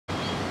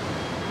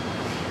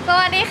ส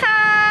วัสดีค่ะ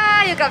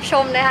อยู่กับช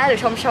มนะคะหรือ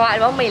ชมชวาห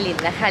รือว่าเมลิน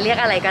นะคะเรียก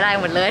อะไรก็ได้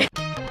หมดเลย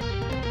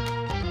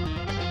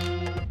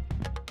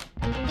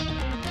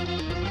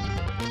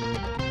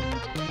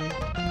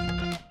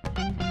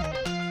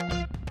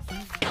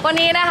วัน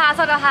นี้นะคะส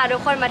วัสดีค่ะทุ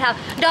กคนมาท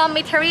ำ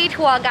Dormitory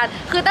ทัวร์กัน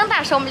คือตั้งแต่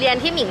ชมเรียน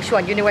ที่หมิงฉว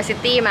น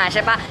University มาใ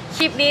ช่ปะค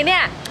ลิปนี้เนี่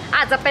ยอ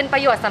าจจะเป็นปร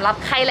ะโยชน์สำหรับ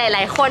ใครหล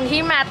ายๆคน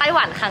ที่มาไต้ห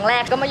วันครั้งแร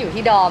กก็มาอยู่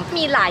ที่ดอม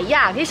มีหลายอ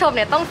ย่างที่ชมเ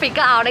นี่ยต้องฟิกเก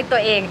อร์เอาในตั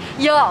วเอง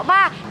เยอะม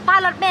ากป้าย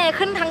รถเมล์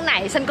ขึ้นทางไหน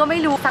ฉันก็ไม่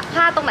รู้ซัก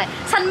ผ้าตรงไหน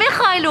ฉันไม่เ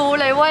คยรู้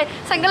เลยเว้ย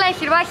ฉันก็เลย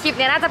คิดว่าคลิป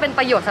นี้น่าจะเป็นป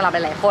ระโยชน์สำหรับห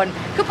ลายๆคน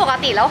คือปก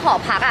ติแล้วหอ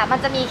พักอ่ะมัน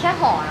จะมีแค่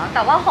หอเนาะแ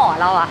ต่ว่าหอ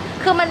เราอ่ะ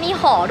คือมันมี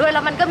หอด้วยแ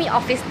ล้วมันก็มีอ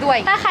อฟฟิศด้วย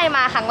ถ้าใครม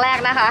าครั้งแรก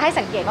นะคะให้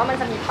สังเกตว่ามัน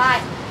จะมีป้าย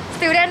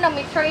Student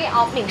Dormitory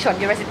of Mingchuan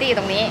University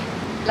ตรงนี้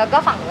แล้วก็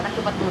ฝั่งนู้นนะ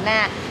คือประตูหน้า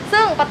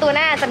ซึ่งประตูห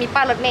น้าจะมีป้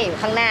ายรถเมล์อยู่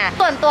ข้างหน้า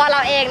ส่วนตัวเร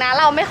าเองนะ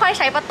เราไม่ค่อยใ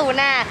ช้ประตู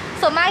หน้า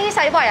ส่วนมากที่ใ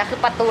ช้บ่อยอะคือ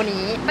ประตู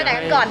นี้ไปไหน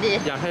กันก่อนดี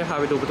อยากให้พา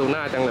ไปดูประตูหน้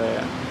าจังเลยอ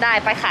ะได้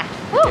ไปค่ะ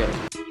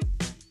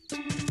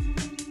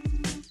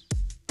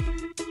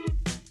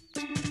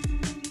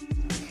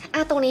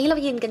ตรงนี้เรา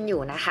ยืนกันอ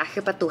ยู่นะคะคื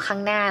อประตูข้า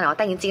งหน้าเนาะแ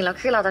ต่จริงๆแล้ว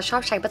คือเราจะชอ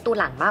บใช้ประตู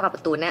หลังมากกว่าป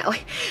ระตูหน้าโอ้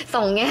ย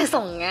ส่งแ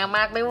ง่ม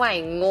ากไม่ไหว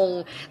งง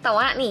แต่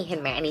ว่านี่เห็น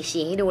ไหมอันนี้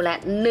ชี้ให้ดูแล้ว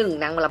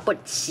1นางเวลาปด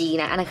ชี้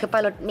นะอันนั้นคือป้า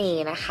ยรถเม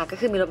ล์นะคะก็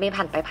คือมีรถเมล์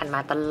ผ่านไปผ่านมา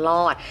ตล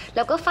อดแ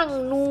ล้วก็ฝั่ง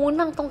นู้น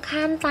ฝั่งตรง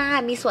ข้ามจ้า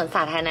มีสวนส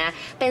าธารณะ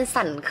เป็น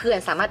สันเขื่อน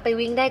สามารถไป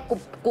วิ่งได้ก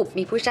รุบ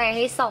มีผู้ชายใ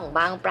ห้ส่อง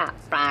บ้างประ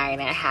ปราย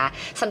นะคะ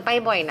ฉันไป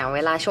บ่อยนะเว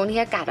ลาช่วงที่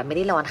อากาศไม่ไ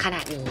ด้ร้อนขน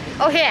าดนี้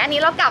โอเคอันนี้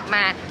เรากลับม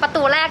าประ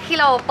ตูแรกที่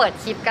เราเปิด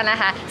คลิปกันนะ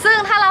คะซึ่ง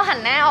ถ้าเราหั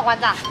นหน้าออกมา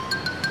จ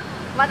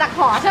ากห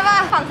อใช่ป่ะ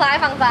ฝั่งซ้า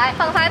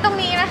ยตรง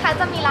นี้นะคะ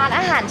จะมีร้านอ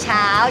าหารเ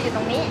ช้าอยู่ต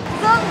รงนี้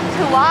ซึ่ง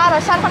ถือว่าร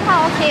สชาติค่อนข้าง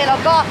โอเคแล้ว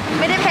ก็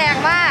ไม่ได้แพง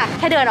มาก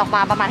แค่เดินออกม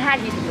าประมาณ5 น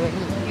าที10 นา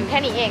ทีอยู่แค่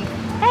นี้เอง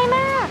ได้ม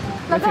าก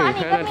แล้วก็อัน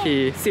นี้ก็มี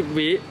10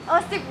 วิ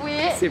10 วิ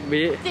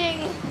จริง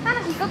5 น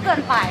าทีก็เกิน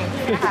ไป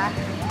นะคะ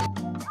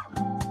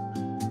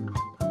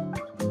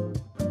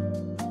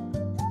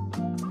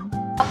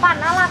ปั่น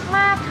น่ารักม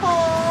ากโท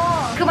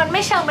คือมันไ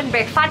ม่เชิงเป็นเบร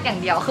คฟาสต์อย่าง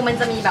เดียวคือมัน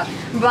จะมีแบบ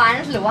บรัน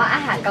ช์หรือว่าอ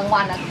าหารกลาง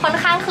วันนะค่อน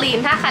ข้างคลีน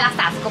ถ้าใครรัก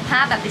ษาสุขภา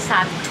พแบบดิฉั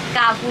นก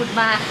ล้าพูด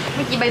มาเ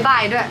มื่อกี้บา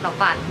ยด้วยเรา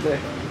ปั่น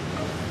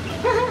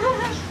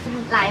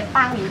หลาย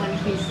ปังอยู่บน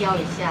ทีเชียว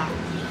อีกเชียว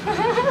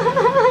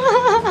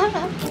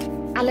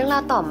เรื่องร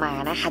าวต่อมา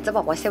นะคะจะบ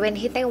อกว่าเซเว่น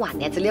ที่ไต้หวัน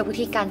เนี่ยจะเลือกวิ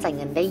ธีการจ่ายเ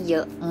งินได้เย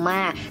อะม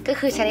ากก็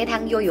คือใช้ได้ทั้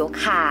งโยโย่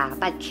คา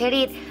บัตรเคร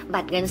ดิต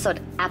บัตรเงินสด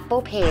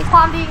Apple Pay คว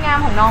ามดีงาม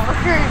ของน้องก็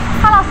คือ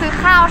ถ้าเราซื้อ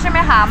ข้าวใช่ไหม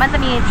คะมันจะ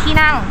มีที่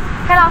นั่ง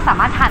ให้เราสา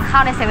มารถทานข้า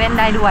วในเซเว่น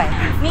ได้ด้วย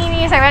นี่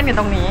เซเว่นอยู่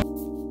ตรงนี้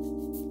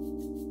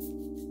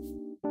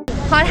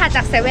พอถัดจ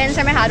ากเซเว่นใ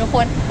ช่ไหมคะทุกค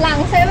นหลัง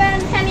เซเว่น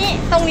แค่นี้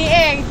ตรงนี้เอ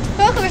ง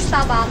ก็คือ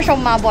Starbucks ชม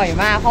มาบ่อย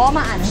มากเพราะว่าม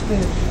าอ่านหนังสื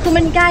อคือ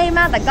มันใกล้ม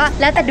ากแต่ก็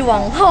แล้วแต่ดวง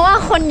เพราะว่า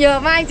คนเยอะ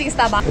มากจริง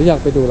Starbucks อยาก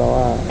ไปดูแล้ว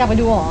อ่ะอยากไป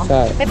ดูหรอใ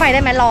ช่ไปได้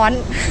ไหมร้อน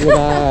ไม่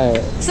ได้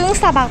ซึ่ง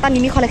Starbucks ตอน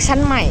นี้มีคอลเลคชัน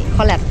ใหม่ค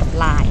อลแลบกับ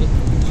ลาย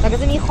แล้วก็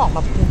จะมีของแบ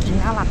บจริง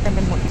ๆน่ารักเต็มไป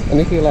หมดอัน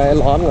นี้คืออะไร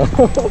ร้อนเหรอ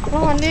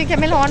ร้อนดิแก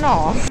ไม่ร้อนหรอ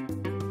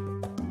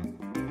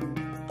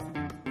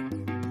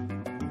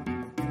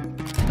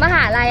มห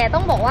าลัยต้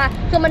องบอกว่า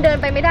คือมันเดิน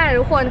ไปไม่ได้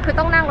ทุกคนคือ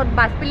ต้องนั่งรถ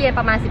บัสไปเรียน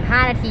ประมาณ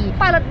15 นาที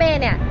ป้ายรถเมล์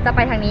เนี่ยจะไป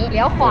ทางนี้เ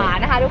ลี้ยวขวา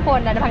นะคะทุกคน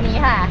แล้วทางนี้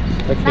ค่ะ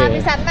ตามดิ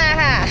ฉันมา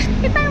ค่ะ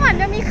ที่ไต้หวัน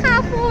จะมีคา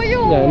ฟูอ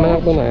ยู่ใหญ่มาก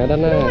ตรงไหนด้า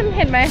นหน้าเ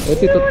ห็นไหม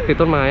ติด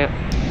ต้นไม้อ่ะ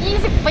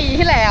20 ปี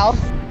ที่แล้ว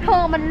เธ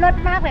อมันเลิศ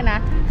มากเลยนะ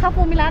คา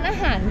ฟูมีร้านอา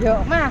หารเยอะ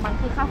มากมัน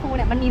คือคาฟูเ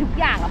นี่ยมันมีทุก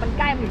อย่างแล้วมันใ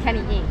กล้มันอยู่แค่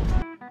นี้เอง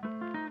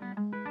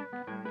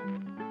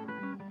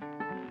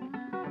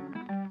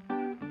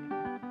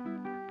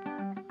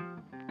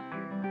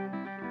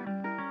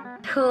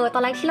ตอ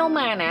นแรกที่เรา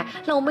มานะ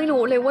เราไม่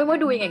รู้เลยว่า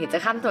ดูยังไงถึงจ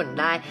ะข้ามถนน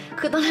ได้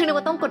คือตอนแรกนึก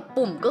ว่าต้องกด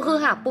ปุ่มก็คือ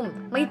หาปุ่ม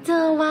ไม่เจ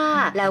อว่า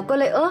แล้วก็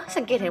เลย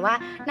สังเกตเห็นว่า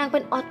นางเป็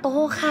นออโต้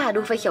ค่ะดู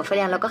ไฟเขียวไฟแ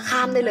ดงแล้วก็ข้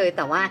ามได้เลยแ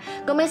ต่ว่า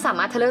ก็ไม่สาม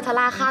ารถทะเลาะทะ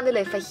ล่าข้ามได้เล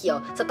ยไฟเขียว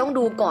จะต้อง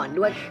ดูก่อน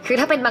ด้วยคือ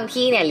ถ้าเป็นบาง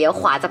ที่เนี่ยเลี้ยว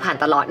ขวาจะผ่าน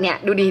ตลอดเนี่ย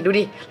ดู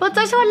ดิรถจ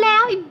ะชนแล้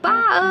วอีบ้า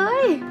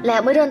แล้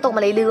วเมื่อเดินตรงม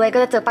าเรื่อยๆก็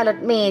จะเจอป้ายรถ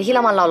เมล์ที่เร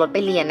ามารอรถไป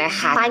เรียนนะ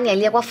คะป้ายเนี่ย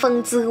เรียกว่าเฟิง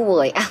จื้อเ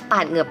ว่ยปา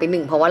ดเหงื่อไป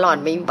1เพราะว่าร้อน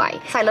ไม่ไหว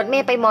สายรถเม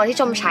ล์ไปมอที่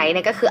ชมใช้เ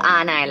นี่ยก็คือ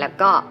R9 แล้ว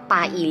ก็ป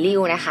าอี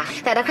นะคะ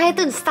แต่ถ้าใคร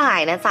ตื่นสาย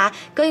นะจ๊ะ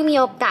ก็ยังมี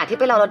โอกาสที่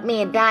ไปรอรถเม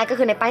ล์ได้ก็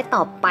คือในป้ายต่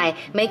อไป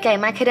ไม่ไกล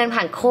มากแค่เดินผ่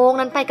านโค้ง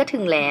นั้นไปก็ถึ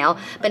งแล้ว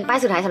เป็นป้าย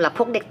สุดท้ายสำหรับพ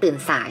วกเด็กตื่น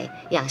สาย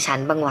อย่างฉัน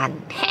บางวัน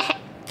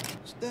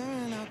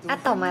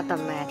ต่อ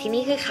มาที่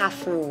นี่คือคา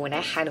ฟูน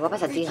ะคะหรือว่าภา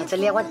ษาจีนเขาจะ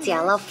เรียกว่าเจีย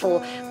ลฟู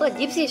เปิด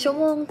24 ชั่ว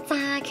โมงจ้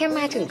าแค่ม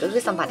าถึงก็คื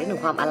อสัมผัสได้ถึ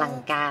งความอลัง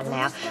การแ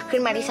ล้วขึ้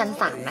นมาที่ชั้น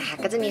3นะคะ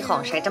ก็จะมีขอ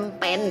งใช้จำ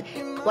เป็น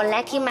วันแร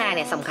กที่มาเ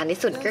นี่ยสำคัญที่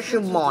สุดก็คื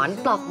อหมอน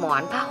ปลอกหมอ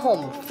นผ้าห่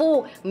มฟู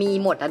กมี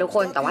หมดนะทุกค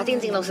นแต่ว่าจ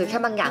ริงๆเราซื้อแค่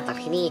บางอย่างจาก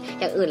ที่นี่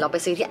อย่างอื่นเราไป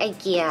ซื้อที่ไอ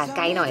เกียไ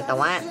กลหน่อยแต่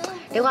ว่า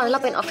ด้วยความที่เร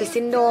าเป็นออฟฟิศ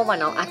ซินโดรม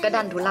เนาะก็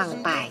ดันทุลัง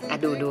ไป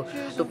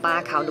ดูป้า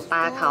เข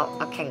า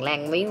แข็งแรง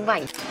ไม่ไหว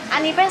อั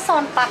นนี้เป็นโซ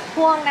นปลั๊ก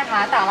พ่วงนะคะ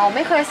แต่เราไ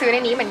ม่เคยซื้อใน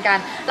นี้เหมือนกัน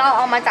เราเ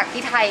อามาจาก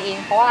ที่ไทยเอง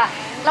เพราะว่า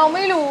เราไ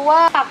ม่รู้ว่า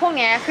ปลั๊กพวก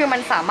นี้คือมั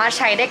นสามารถ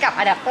ใช้ได้กับ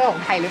อะแดปเตอร์ขอ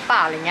งไทยหรือเปล่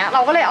าอะไรเงี้ยเร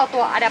าก็เลยเอาตั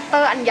วอะแดปเตอ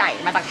ร์อันใหญ่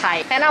มาจากไทย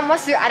แนะนำว่า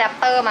ซื้ออะแดป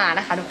เตอร์มา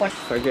นะคะทุกคน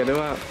สังเกตได้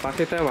ว่าปลั๊ก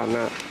ที่ไต้หวัน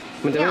น่ะ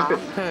มันจะไม่เป็น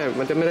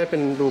มันจะไม่ได้เป็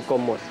นรูกล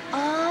มหมด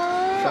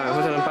ใช่เพร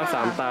าะฉะนั้นภาษ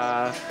าตา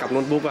กับโ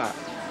น้ตบุ๊กอะ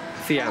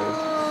เสี่ยง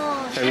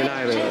ใช้ไม่ได้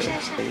เลย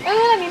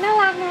อันนี้น่า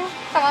รักเนาะ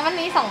แต่ว่ามัน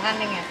มี2 อัน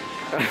เองไง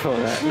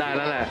ได้แ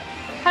ล้วแหละ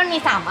ถ้ามันมี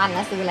3 อันน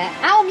ะซื้อแล้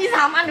วมี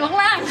3 อันอยู่ข้าง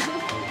ล่าง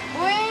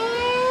อุ้ย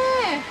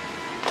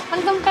มัน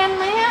จำเป็นไ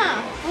หมอ่ะ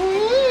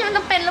มันจ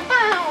ำเป็นหรือเป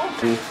ล่า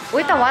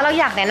แต่ว่าเรา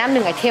อยากแนะนำ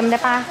1 ไอเทมได้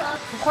ปะ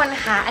ทุกคน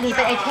คะอันนี้เ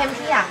ป็นไอเทม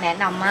ที่อยากแนะ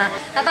นำมาก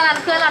แล้วตอนนั้น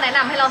เพื่อนเราแนะน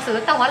ำให้เราซื้อ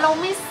แต่ว่าเรา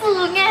ไม่ซื้อ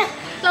ไง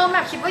เราแบ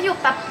บคิดว่าอยู่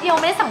แป๊บเดียว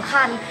ไม่ได้สำ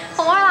คัญเพ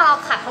ราะว่าเรา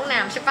ขัดห้องน้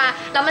ำใช่ปะ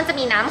แล้วมันจะ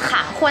มีน้ำ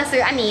ขังควรซื้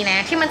ออันนี้นะ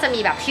ที่มันจะมี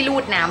แบบที่รู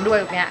ดน้ำด้วย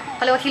แบบเนี้ยเข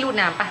าเรียกว่าที่รูด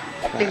น้ำปะ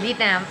หรือรีด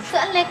น้ำซื้อ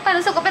อันเล็กไป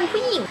รู้สึกว่าเป็น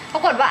ผู้หญิงปร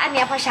ากฏว่าอันเ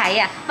นี้ยพอใช้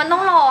อ่ะมันต้อ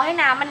งรอให้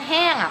น้ำมันแ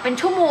ห้งอ่ะเป็น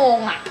ชั่วโมง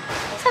อ่ะ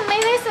ฉันไม่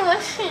ได้ซื้อ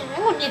ไม่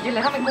หงุดหงิดอยู่เล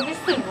ยทำไมกูไม่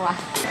ซื้อวะ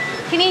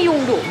ที่นี่ยุง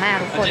ดุมาก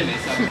ทุกคน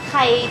ใค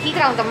รที่ก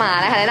ำลังจะมา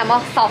นะคะแนะนำว่า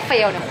ซอฟเฟ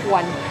ลเนี่ยคว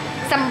ร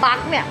ซัมบัก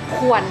เนี่ยค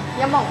วร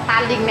ยาหม่องตา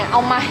ลิงเนี่ยเอ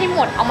ามาให้ห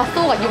มดเอามา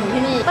สู้กับยุง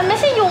ที่นี่มันไม่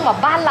ใช่ยุงแบบ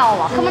บ้านเรา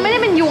อ่ะคือมันไม่ได้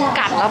เป็นยุง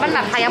กัดแล้วมันแบ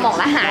บทายาหม่อง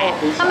แล้วหาย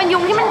มันเป็นยุ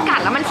งที่มันกั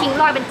ดแล้วมันทิ้ง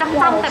รอยเป็น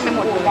จ้ำๆเต็มไปห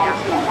มดเลยอะ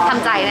ท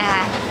ำใจนะค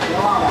ะ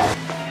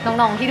น้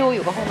องๆที่ดูอ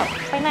ยู่ก็คงแบบ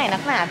ไปไหนนั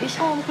กหนาพี่ช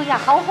มคืออยา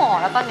กเข้าหอ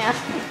แล้วตอนเนี้ย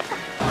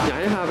อยาก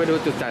ให้พาไปดู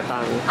จุดจ่ายตั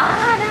งค์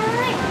ได้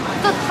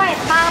จุดจ่าย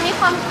ตังค์มี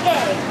ความเก๋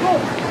ถู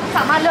กส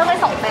ามารถเลือกได้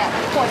2 แบบ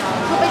ทุกคน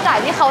คือไปจ่าย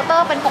ที่เคาน์เตอ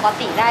ร์เป็นปก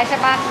ติได้ใช่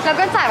ปะแล้ว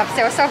ก็จ่ายแบบเซ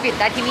ลฟ์เซอร์วิส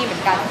ได้ที่นี่เหมื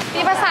อนกัน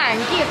มีภาษาอั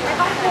งกฤษไม่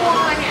ต้องกลัว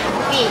เนี่ย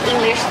มี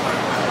English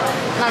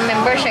non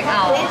member check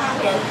out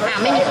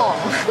ไม่มีของ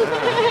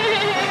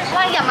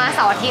ว่าอย่ามาเส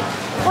าร์อาทิตย์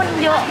คน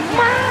เยอะ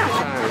มาก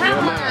เยอ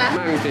ะมาก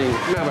จริง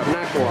มาแบบน่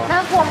าก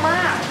ลัวม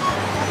าก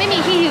ไม่มี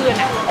ที่ยืน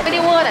อ่ะไม่ได้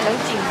เวอร์แต่เรื่อง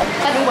จริง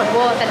แต่ดูเหมือนเว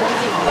อร์แต่เรื่อง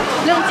จริง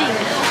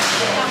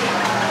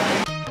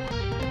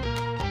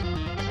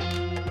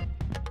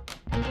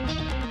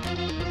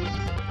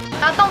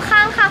แล้วตรงข้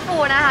างคาฟู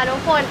นะคะทุ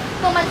กคน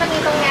คือมันจะมี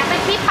ตรงนี้เป็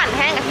นที่ปั่นแ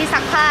ห้งกับที่ซั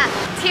กผ้า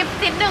ทิป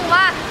นิดนึง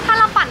ว่าถ้า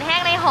เราปั่นแห้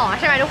งในหอ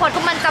ใช่ไหมทุกคน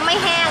ก็มันจะไม่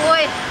แห้งเว้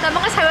ยแล้วมั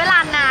นก็ใช้เวลา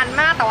นาน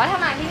มากแต่ว่าถ้า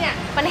มาที่เนี่ย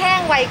มันแห้ง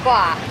ไวกว่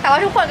าแต่ว่า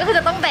ทุกคนก็คือ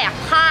จะต้องแบก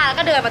ผ้าแล้ว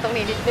ก็เดินมาตรง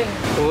นี้นิดนึง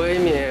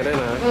มีแอร์ด้วย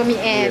นะมี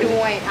แอร์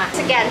ด้วย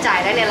สแกนจ่าย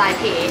ได้ในไลน์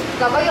เพย์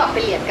เราก็หยอดเ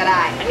ป็นเหรียญก็ไ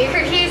ด้อันนี้คื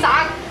อที่ซั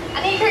กอั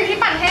นนี้คือที่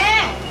ปั่นแห้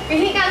งวิ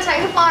ธีการใช้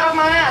คือปอดออก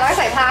มาแล้ว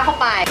ใส่ผ้าเข้า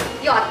ไป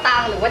หยอดตั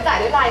งหรือว่าจ่าย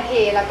ด้วยไลน์เพ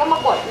ย์แล้วก็มา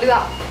กดเลือ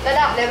กระ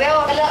ดับเลเวล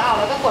ก็เลือกเอา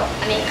แล้วก็กด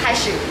อันนี้คลาย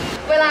ชื้น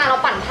เวลาเรา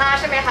ปั่นผ้า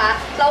ใช่ไหมคะ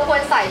เราคว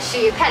รใส่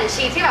ชีทแผ่น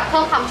ชีทที่แบบเ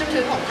พิ่มความชุ่ม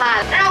ชื้นของผ้า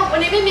วัน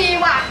นี้ไม่มี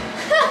ว่ะ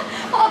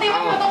ปกติมั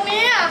นอยู่ตรง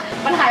นี้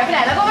มันหายไปไหน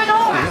แล้วก็ไม่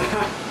รู้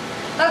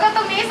แล้วก็ต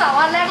รงนี้สาม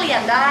ารถแลกเหรีย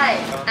ญได้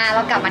เร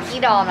ากลับมาที่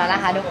ดอมแล้วน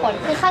ะคะทุกคน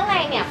คือข้างใน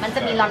เนี่ยมันจ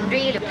ะมีลอนด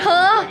รีหรือ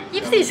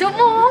24 ชั่ว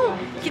โมง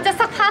คิดจะ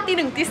ซักผ้าตี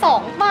 1 ตี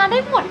 2มาได้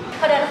หมด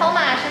พอเดินเข้า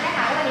มาใช่ไหมค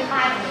ะก็จะมีป้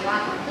ายแบบนี้ว่า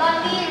ลอน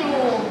ดรี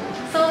รูม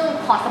ซึ่ง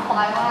ขอสปอ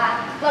ยว่า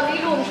ลอนดรี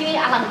รูมที่นี่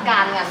อลังกา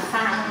รงานส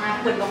ร้างมาก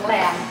เหมือนโรงแร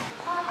ม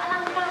ความอลั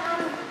งการ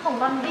ของ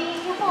ลอนดรี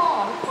ที่หอ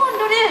ทุกคน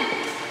ดูดิ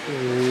โอ้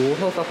โห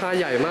ห้องซักผ้า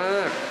ใหญ่มา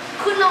ก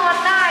คือนอน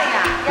ได้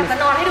อ่ะอยากจะ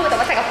นอนให้ดูแต่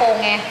ว่าใส่กระโปรง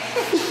ไง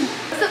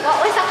รู้สึกว่า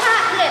ซักผ้า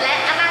เหนื่อยแล้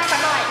วนั่งซะ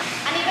หน่อย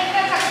อันนี้เป็นเค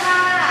รื่องซักผ้า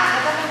แล้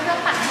วก็เป็นเครื่อง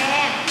ปั่นแห้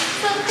ง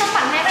ซึ่งเครื่อง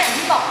ปั่นแห้งก็อย่าง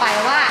ที่บอกไป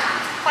ว่า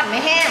ปั่นไม่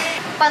แห้ง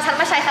ตอนฉัน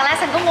มาใช้ครั้งแรก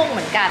ฉันก็งงเห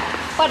มือนกัน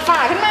เปิดฝา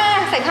ขึ้นมา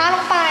ใส่ผ้าล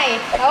งไป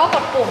แล้วก็ก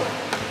ดปุ่ม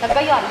แล้ว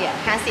ก็หยอดเหรียญ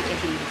50 นา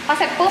ทีพอเ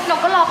สร็จปุ๊บเรา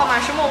ก็รอประมาณ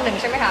1 ชั่วโมง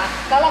ใช่ไหมคะ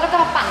แล้วเราก็จะ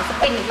มาปั่นส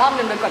ปินอีกรอบ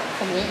นึงโดยกด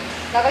ตรงนี้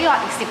แล้วก็หยอด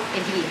อีก10 น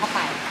าทีเข้าไป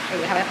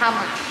ทำให้ผ้าม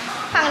า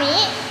ฝั่งนี้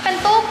เป็น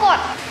ตู้กด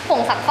ผง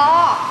ซักฟอ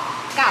ก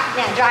กับเ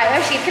นี่ย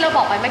dryer sheet ที่เราบ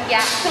อกไปเมื่อกี้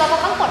คือเรา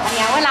ต้องกดอัน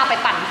นี้เวลาไป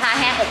ปั่นผ้า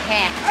แห้งอบแ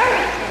ห้ง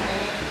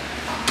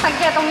สังเ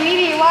กตตรงนี้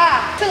ดีว่า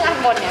ซึ่งอัน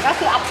บนเนี่ยก็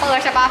คือ upper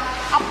ใช่ปะ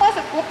upper เส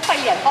ร็จปุ๊บใส่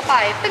เหรียญเข้าไป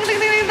ตึ้ง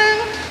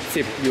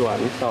10 หยวน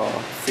ต่อ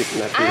10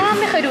 นาที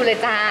ไม่เคยดูเลย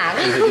จ้า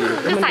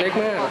มันเล็ก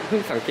มากเพิ่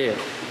งสังเกต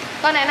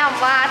ก็แนะน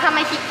ำว่าถ้าไ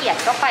ม่ขี้เกียจ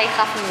ก็ไปค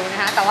าเฟ่น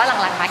ะคะแต่ว่า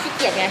หลังๆมาขี้เ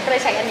กียจไงก็เล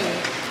ยใช้อันนี้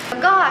แล้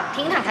วก็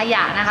ทิ้งถังขย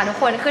ะนะคะทุก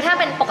คนคือถ้า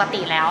เป็นปก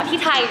ติแล้วที่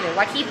ไทยหรือ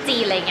ว่าที่จี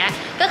นอะไรเงี้ย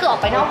ก็คือออก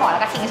ไปนอกหอแล้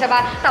วก็ทิ้งใช่ป่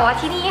ะแต่ว่า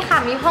ที่นี่ค่ะ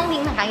มีห้องทิ้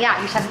งถังขยะ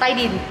อยู่ชั้นใต้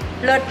ดิน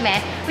เลิศแม้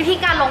วิธี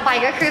การลงไป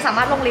ก็คือสาม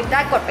ารถลงลิฟต์ได้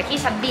กดไปที่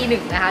ชั้น B1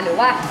 นะคะหรือ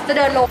ว่าจะเ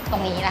ดินลงตร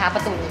งนี้นะคะปร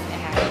ะตูนี้น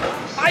ะคะ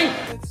ไป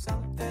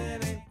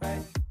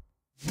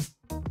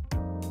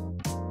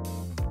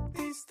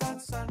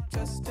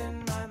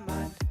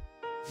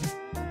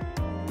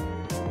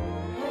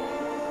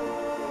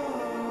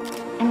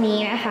อันนี้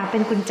นะคะเป็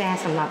นกุญแจ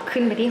สำหรับ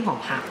ขึ้นไปที่หอ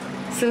พัก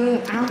ซึ่ง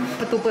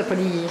ประตูเปิดพอ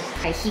ดี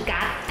ไขคีย์ก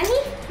าร์ดอัน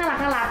นี้น่า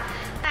รัก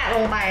แตะล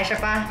งไปใช่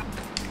ปะ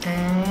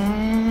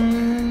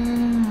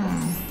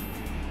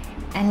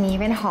อันนี้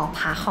เป็นหอ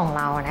พักของเ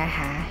รานะค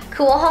ะ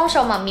คือว่าห้องช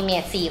มมีเม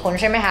ด4 คน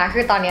ใช่ไหมคะคื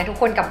อตอนนี้ทุก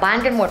คนกลับบ้าน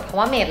กันหมดเพราะ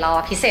ว่าเมดเรา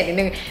พิเศษนิด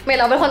นึงเมด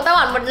เราเป็นคนไต้ห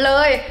วันหมดเล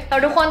ยเรา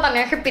ทุกคนตอน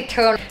นี้คือปิดเท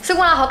อมซึ่ง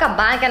เวลาเขากลับ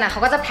บ้านกันนะเข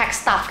าก็จะแพ็ค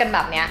สตัฟกันแบ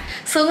บเนี้ย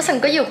ซึ่งฉัน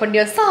ก็อยู่คนเดี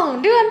ยว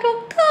2 เดือนทุก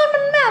คนมั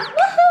นแบบ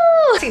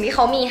สิ่งที่เข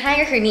ามีให้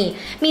ก็คือนี่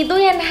มีตู้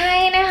เย็นให้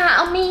นะคะเอ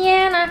าไม่แ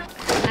ย่นะ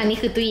อันนี้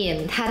คือตู้เย็น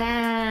ทาดา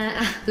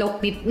ลก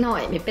นิดหน่อ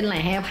ยไม่เป็นไร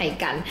ให้อภัย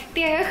กันเ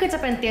ตียงก็คือจะ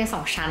เป็นเตียง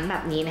2 ชั้นแบ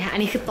บนี้นะคะอั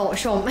นนี้คือโต๊ะ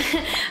ชม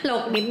ล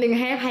กนิดนึง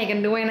ให้อภัยกัน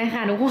ด้วยนะค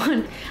ะทุกคน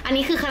อัน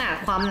นี้คือขนาด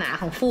ความหนา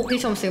ของฟูกที่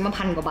ชมซื้อมา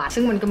1,000 กว่าบาท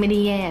ซึ่งมันก็ไม่ได้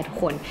แย่ทุก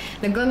คน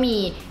แล้วก็มี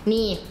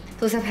นี่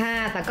ตู้เสื้อผ้า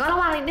แต่ก็ระ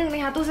วังนิดนึงน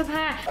ะคะตู้เสื้อ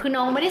ผ้าคือ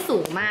น้องไม่ได้สู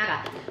งมากอ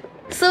ะ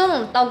ซึ่ง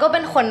เราก็เป็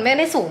นคนไม่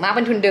ได้สูงมากเ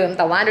ป็นทุนเดิมแ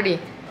ต่ว่าดูดิ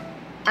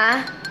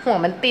หัว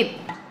มันติด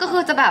ก็คื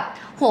อจะแบบ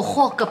หัวโข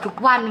กเกือบทุก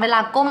วันเวลา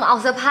ก้มเอา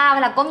เสื้อผ้าเว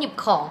ลาก้มหยิบ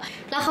ของ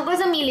แล้วเขาก็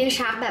จะมีลิ้น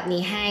ชักแบบ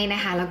นี้ให้น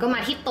ะคะแล้วก็มา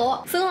ที่โต๊ะ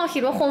ซึ่งเราคิ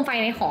ดว่าโคมไฟ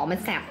ในหอมัน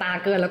แสบตา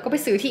เกินแล้วก็ไป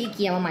ซื้อที่อีเ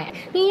กียมาใหม่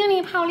นี่อัน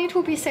นี้ Powerly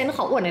to Present ข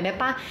ออวดหน่อยได้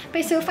ปะไป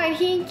ซื้อไฟ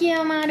ที่อีเกีย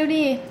มาดู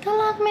ดิน่า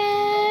รักแม่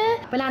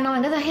เวลานอน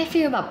ก็จะให้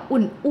ฟีลแบบ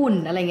อุ่น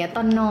ๆอะไรเงี้ยต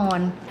อนนอน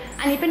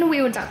อันนี้เป็นวิ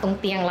วจากตรง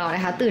เตียงเราน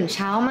ะคะตื่นเ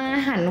ช้ามา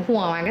หันหั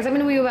วมาก็จะเป็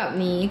นวิวแบบ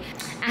นี้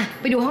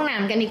ไปดูห้องน้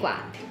ำกันดีกว่า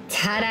ช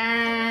าดา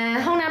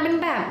ห้องน้ำเป็น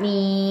แบบ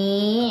นี้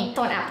โซ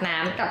นอาบน้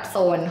ำกับโซ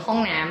นห้อง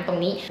น้ำตรง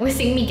นี้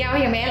ซิงค์มีแก้ว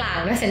ยังไม่ได้ล้าง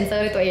ด้วยเซ็นเซอ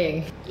ร์ด้วยตัวเอง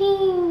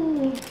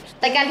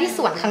แต่การที่ส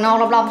วนข้างนอก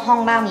รอบๆห้อง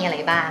บ้างมีอะไร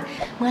บ้าง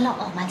เมื่อเรา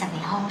ออกมาจากใน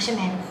ห้องใช่ไห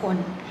มทุกคน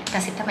กระ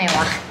ซิบทำไมว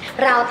ะ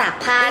เราตาก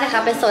ผ้านะคะ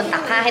เป็นโซนตา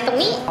กผ้าให้ตรง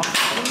นี้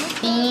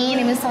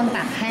นี่เป็นโซนต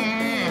ากผ้า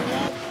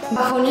บ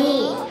าโคนี่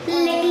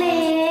เล็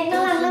กๆน่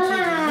ารั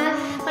ก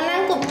มานั่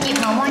งกรุบกริบ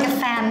เมาท์มอยกับ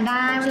แฟนไ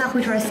ด้เวลาคุ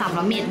ยโทรศัพท์แ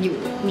ล้วเมทอยู่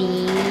นี่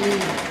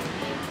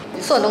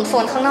ส่วนตรงโซ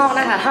นข้างนอก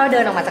นะคะถ้าเราเดิ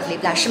นออกมาจากลิฟ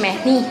ต์แล้วใช่ไหม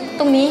นี่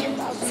ตรงนี้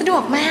สะดว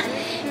กมาก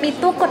มี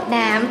ตู้กด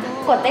น้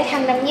ำกดได้ทั้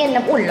งน้ำเย็น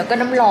น้ำอุ่นแล้วก็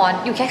น้ำร้อน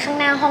อยู่แค่ข้าง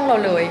หน้าห้องเรา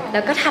เลยแล้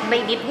วก็ถัดไป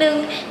นิดนึง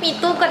มี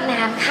ตู้กดน้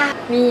ำค่ะ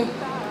นี่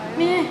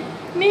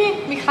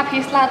มีคาพิ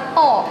สลาโ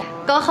ต้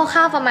ก็คร่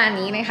าวๆประมาณ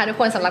นี้นะคะทุก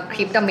คนสำหรับค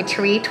ลิป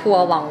Dormitory Tour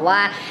หวังว่า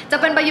จะ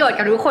เป็นประโยชน์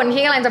กับทุกคน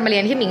ที่กำลังจะมาเรี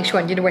ยนที่หมิงชว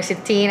น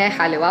University นะค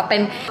ะหรือว่าเป็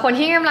นคน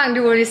ที่กำลัง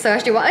ดู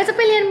research อยู่ว่าจะไ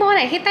ปเรียนโบไห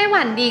นที่ไต้ห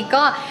วันดี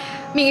ก็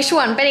มิงช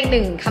วนเป็นอีกห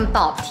นึ่งคำต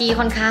อบที่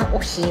ค่อนข้างโอ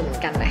เคเหมือน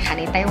กันนะคะ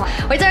ในไต้หวัน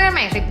ไว้เจอกันให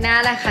ม่คลิปหน้า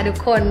นะคะทุก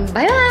คน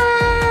บ๊ายบา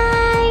ย